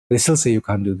 They still say you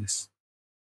can't do this.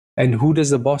 And who does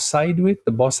the boss side with?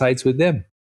 The boss sides with them.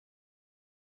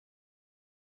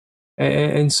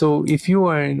 And so if you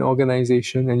are an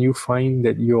organization and you find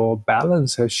that your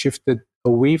balance has shifted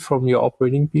away from your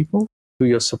operating people to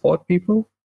your support people,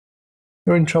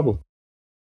 you're in trouble.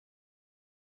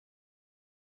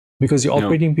 Because your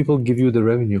operating people give you the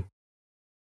revenue,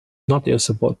 not your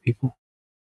support people.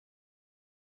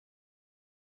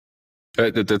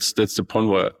 That's the point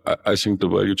where I think the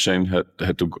value chain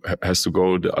has to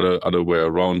go the other way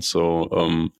around.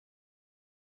 So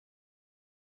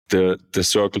the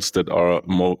circles that are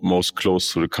most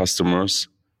close to the customers,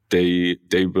 they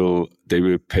will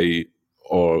pay,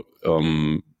 or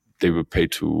they will pay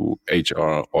to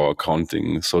HR or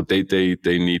accounting. So they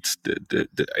need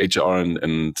the HR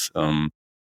and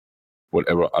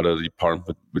whatever other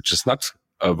department, which is not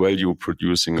a value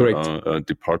producing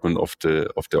department of the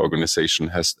organization,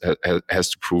 has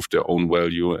to prove their own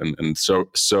value and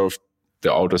serve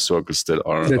the outer circles that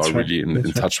are really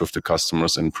in touch with the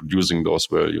customers and producing those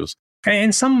values.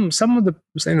 And some of the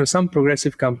some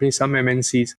progressive companies, some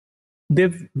MNCs,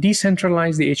 they've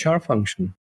decentralized the HR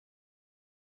function.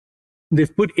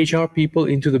 They've put HR people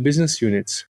into the business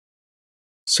units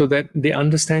so that they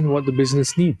understand what the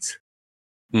business needs.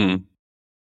 And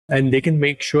they can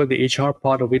make sure the HR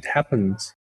part of it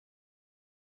happens.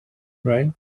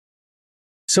 Right?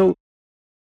 So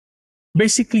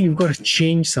basically, you've got to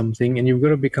change something, and you've got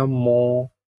to become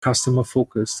more customer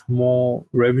focused, more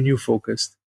revenue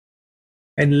focused,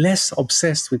 and less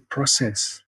obsessed with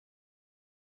process.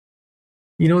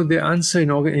 The answer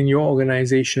in your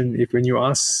organization, if when you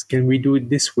ask, can we do it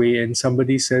this way? And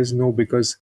somebody says no,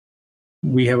 because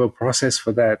we have a process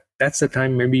for that. That's the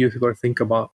time maybe you've got to think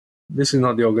about, this is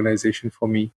not the organization for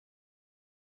me.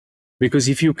 Because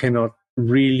if you cannot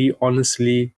really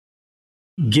honestly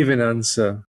give an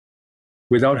answer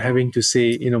without having to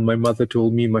say, my mother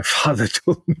told me, my father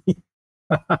told me,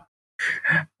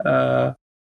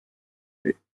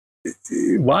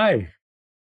 why?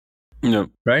 Yeah.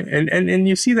 Right. And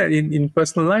you see that in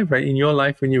personal life, right? In your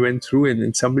life, when you went through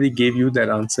and somebody gave you that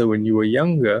answer when you were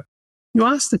younger, you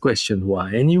asked the question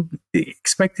why, and you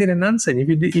expected an answer. And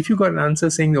if you got an answer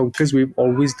saying, oh, because we've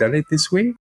always done it this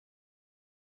way,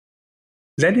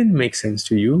 that didn't make sense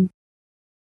to you.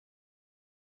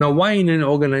 Now, why in an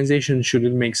organization should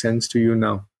it make sense to you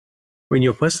now? When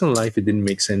your personal life, it didn't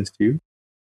make sense to you.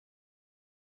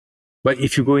 But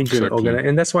if you go into an organization,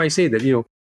 and that's why I say that,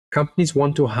 companies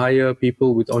want to hire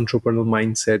people with entrepreneurial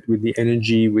mindset, with the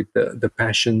energy, with the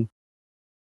passion.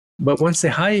 But once they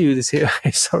hire you, they say,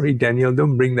 sorry, Daniel,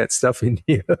 don't bring that stuff in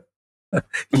here.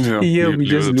 Here we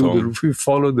just we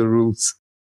follow the rules.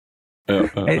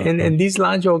 And these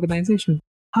large organizations,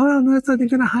 how on earth are they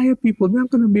going to hire people? They're not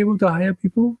going to be able to hire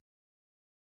people.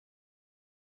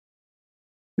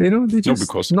 They're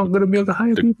just not going to be able to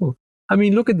hire people. I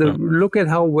mean, look at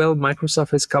how well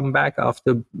Microsoft has come back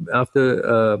after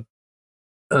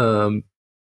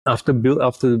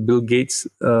Bill Gates'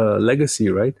 legacy,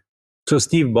 right? So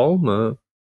Steve Ballmer,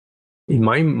 in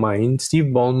my mind, Steve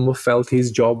Ballmer felt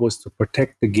his job was to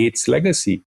protect the Gates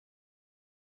legacy.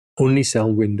 Only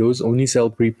sell Windows, only sell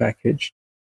prepackaged.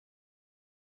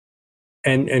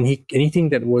 And anything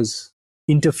that was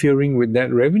interfering with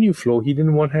that revenue flow, he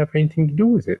didn't want to have anything to do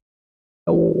with it.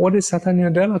 What did Satya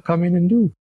Nadella come in and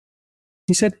do?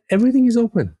 He said, everything is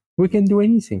open. We can do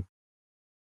anything.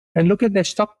 And look at their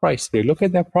stock price today. Look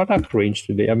at their product range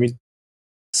today. I mean,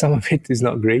 some of it is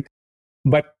not great,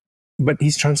 but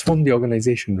he's transformed the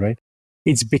organization, right?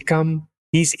 It's become,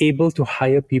 he's able to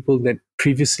hire people that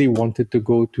previously wanted to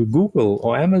go to Google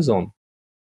or Amazon.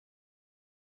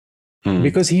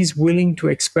 Because he's willing to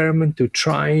experiment, to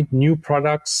try new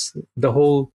products. The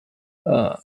whole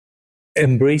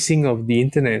embracing of the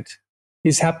internet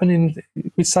is happening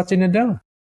with Satya Nadella.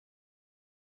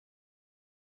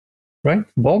 Right?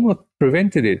 Ballmer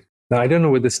prevented it. Now, I don't know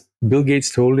whether Bill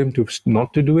Gates told him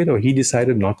not to do it or he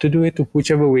decided not to do it.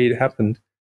 Whichever way it happened,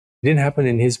 it didn't happen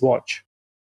in his watch.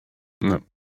 No.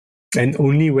 And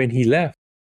only when he left,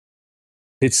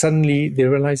 they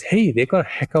realized, hey, they got a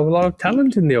heck of a lot of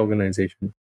talent in the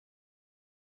organization.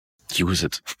 Use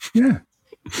it. Yeah.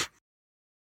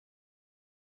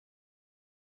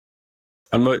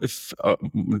 And if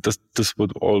this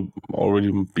would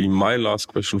already be my last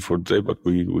question for today, but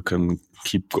we can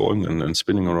keep going and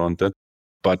spinning around that.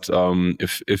 But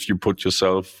if you put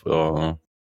yourself,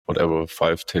 whatever,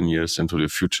 5-10 years into the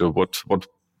future, what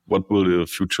will the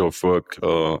future of work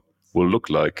will look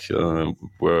like?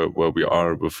 Where we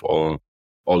are with all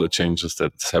the changes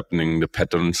that's happening, the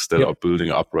patterns that are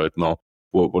building up right now.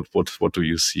 What do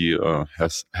you see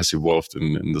has evolved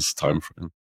in this time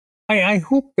frame? I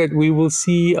hope that we will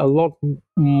see a lot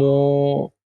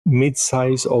more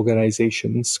mid-sized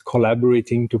organizations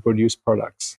collaborating to produce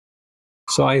products.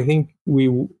 So I think the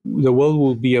world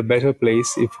will be a better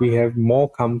place if we have more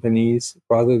companies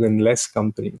rather than less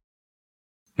companies.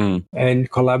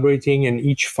 And collaborating and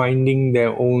each finding their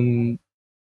own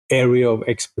area of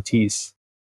expertise.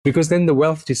 Because then the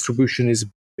wealth distribution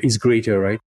is greater,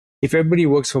 right? If everybody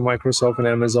works for Microsoft and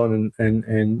Amazon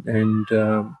and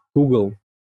Google,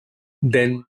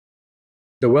 then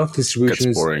the wealth distribution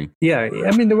gets boring. Yeah,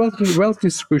 I mean the wealth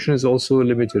distribution is also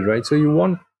limited, right? So you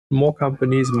want more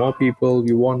companies, more people.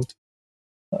 You want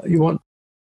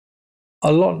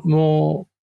a lot more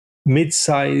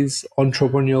mid-size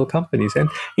entrepreneurial companies, and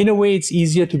in a way, it's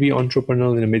easier to be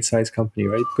entrepreneurial in a mid-sized company,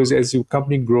 right? Because as your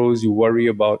company grows, you worry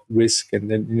about risk, and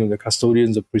then the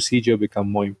custodians of procedure become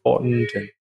more important,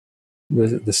 and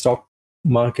the stock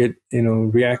market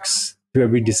reacts to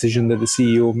every decision that the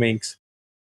CEO makes.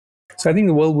 So I think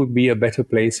the world would be a better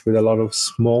place with a lot of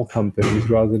small companies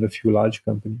rather than a few large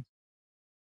companies.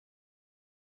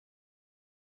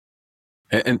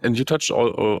 And you touched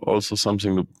also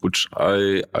something which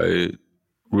I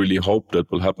really hope that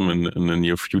will happen in the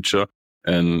near future,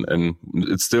 and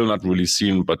it's still not really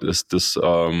seen, but is this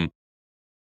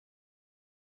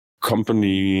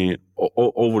company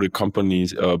over the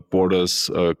company's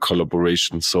borders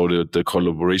collaboration. So the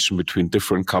collaboration between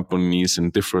different companies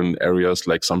in different areas,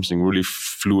 like something really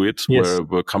fluid, Yes.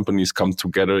 where companies come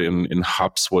together in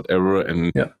hubs, whatever,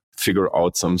 and figure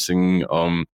out something,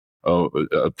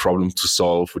 a problem to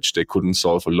solve, which they couldn't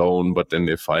solve alone, but then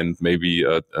they find maybe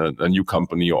a new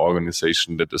company or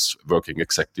organization that is working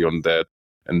exactly on that.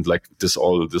 And like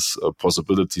all this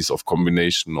possibilities of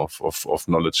combination of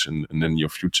knowledge in the near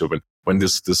future when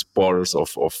this borders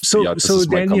of this is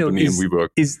my Daniel, company and we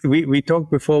work. We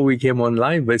talked before we came on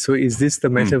live, but so is this the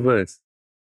metaverse?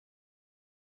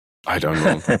 I don't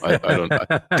know. I don't.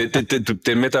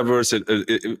 The metaverse,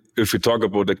 if we talk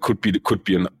about it, could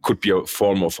be a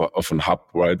form of an hub,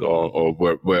 right? Or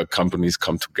where companies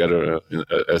come together in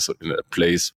a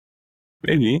place,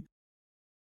 maybe.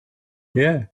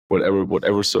 Yeah.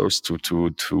 Whatever serves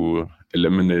to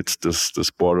eliminate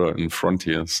this border and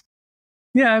frontiers.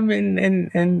 Yeah, I mean,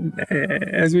 and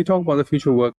as we talk about the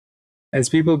future work, as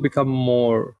people become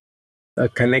more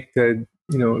connected,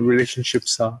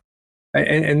 relationships are,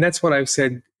 and that's what I've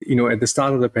said, at the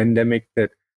start of the pandemic,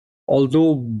 that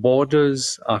although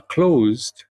borders are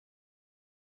closed,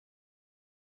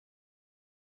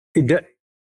 the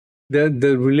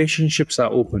relationships are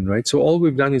open, right? So all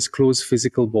we've done is close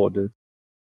physical borders.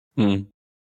 In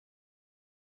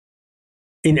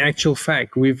actual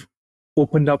fact, we've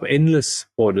opened up endless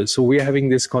borders. So we're having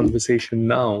this conversation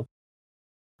now.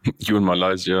 You in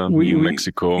Malaysia, me in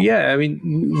Mexico. Yeah, I mean,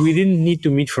 we didn't need to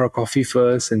meet for a coffee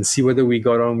first and see whether we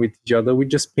got on with each other. We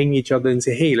just ping each other and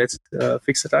say, hey, let's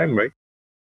fix the time, right?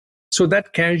 So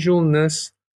that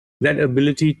casualness, that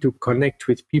ability to connect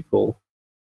with people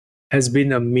has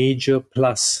been a major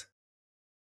plus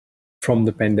from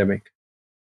the pandemic.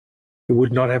 It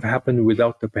would not have happened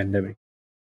without the pandemic.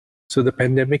 So the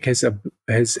pandemic has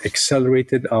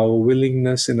accelerated our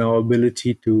willingness and our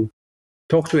ability to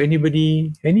talk to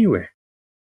anybody anywhere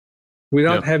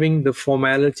without having the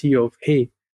formality of, hey,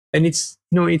 and it's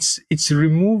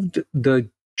removed the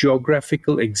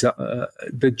geographical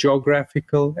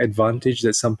advantage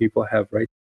that some people have, right?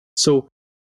 So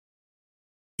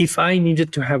if I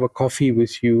needed to have a coffee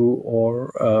with you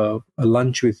or a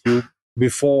lunch with you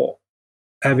before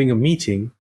having a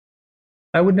meeting,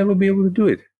 I would never be able to do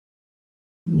it.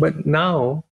 But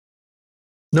now,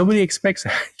 nobody expects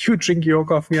you drink your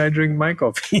coffee, I drink my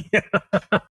coffee.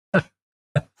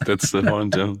 That's the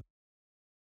point, yeah.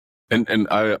 And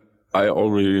I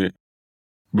already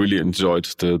really enjoyed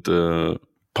the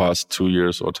past 2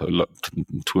 years or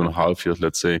 2.5 years,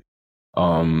 let's say.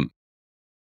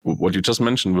 What you just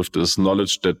mentioned with this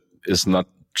knowledge that is not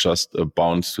just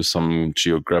bound to some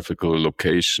geographical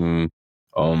location.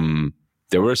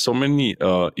 There were so many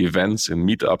events and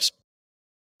meetups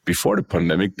before the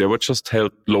pandemic. They were just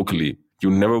held locally.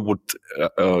 You never would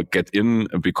get in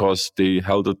because they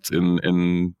held it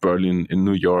in Berlin, in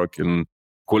New York, in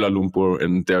Kuala Lumpur,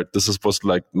 and this was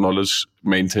like knowledge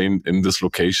maintained in this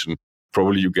location.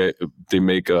 Probably they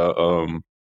make a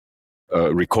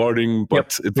recording,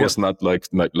 but it was not like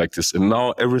this. And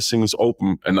now everything is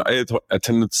open. And I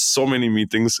attended so many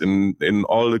meetings in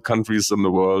all the countries in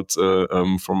the world,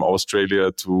 from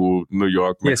Australia to New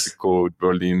York, Mexico,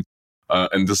 Berlin.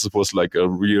 And this was like a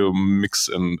real mix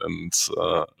and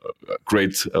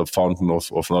great fountain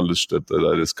of knowledge that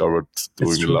I discovered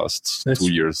during the last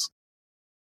 2 years.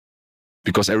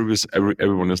 Because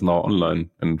everyone is now online,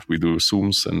 and we do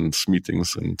Zooms and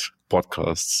meetings and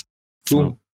podcasts.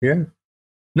 Cool. Yeah.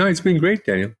 No, it's been great,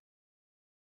 Daniel.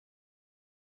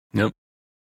 Yep.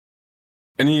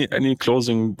 Any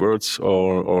closing words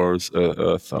or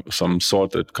some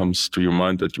thought that comes to your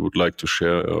mind that you would like to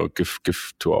share or give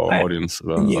to our audience?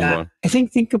 I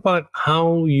think about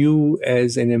how you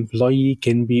as an employee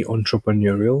can be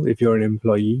entrepreneurial if you're an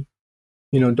employee.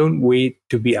 Don't wait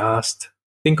to be asked.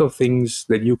 Think of things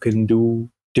that you can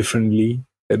do differently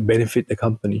that benefit the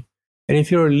company. And if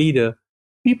you're a leader,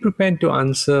 be prepared to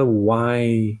answer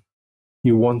why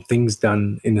you want things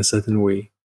done in a certain way.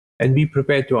 And be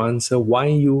prepared to answer why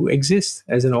you exist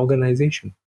as an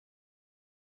organization.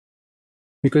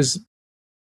 Because,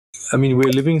 we're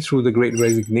living through the Great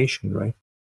Resignation, right?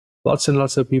 Lots and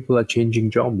lots of people are changing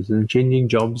jobs. And changing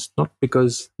jobs not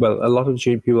because, a lot of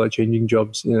people are changing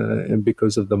jobs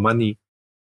because of the money,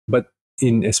 but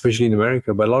especially in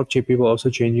America. But a lot of people are also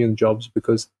changing jobs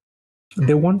because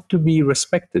they want to be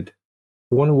respected.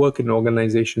 They want to work in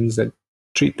organizations that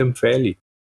treat them fairly.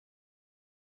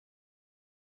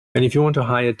 And if you want to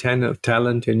hire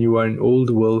talent and you are an old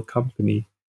world company,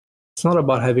 it's not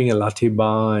about having a latte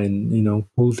bar and,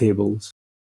 pool tables.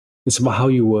 It's about how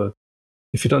you work.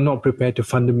 If you're not prepared to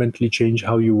fundamentally change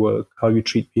how you work, how you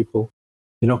treat people,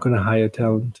 you're not going to hire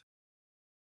talent.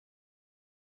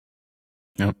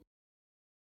 Yeah.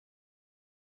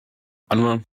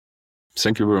 Anwar,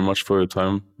 thank you very much for your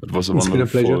time. It was a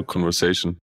wonderful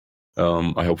conversation.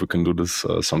 I hope we can do this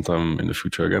sometime in the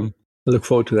future again. I look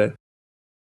forward to that.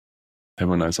 Have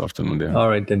a nice afternoon there. All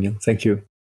right, Daniel. Thank you.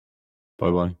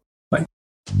 Bye-bye. Bye.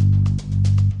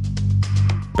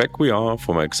 Back we are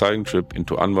for my exciting trip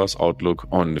into Anwar's outlook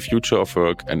on the future of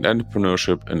work and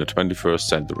entrepreneurship in the 21st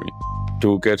century.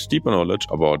 To get deeper knowledge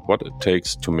about what it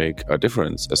takes to make a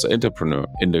difference as an entrepreneur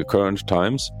in the current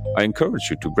times, I encourage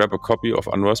you to grab a copy of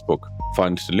Anwar's book.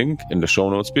 Find the link in the show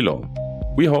notes below.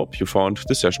 We hope you found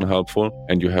this session helpful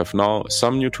and you have now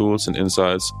some new tools and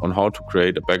insights on how to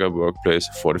create a better workplace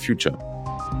for the future.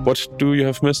 What do you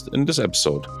have missed in this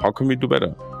episode? How can we do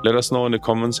better? Let us know in the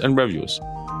comments and reviews.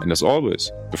 And as always,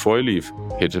 before you leave,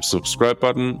 hit the subscribe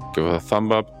button, give us a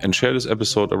thumb up, and share this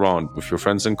episode around with your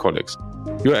friends and colleagues.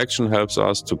 Your action helps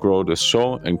us to grow this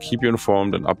show and keep you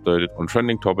informed and updated on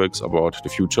trending topics about the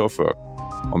future of work.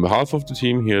 On behalf of the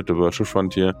team here at the Virtual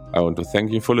Frontier, I want to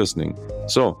thank you for listening.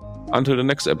 So, until the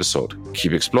next episode,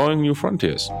 keep exploring new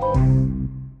frontiers.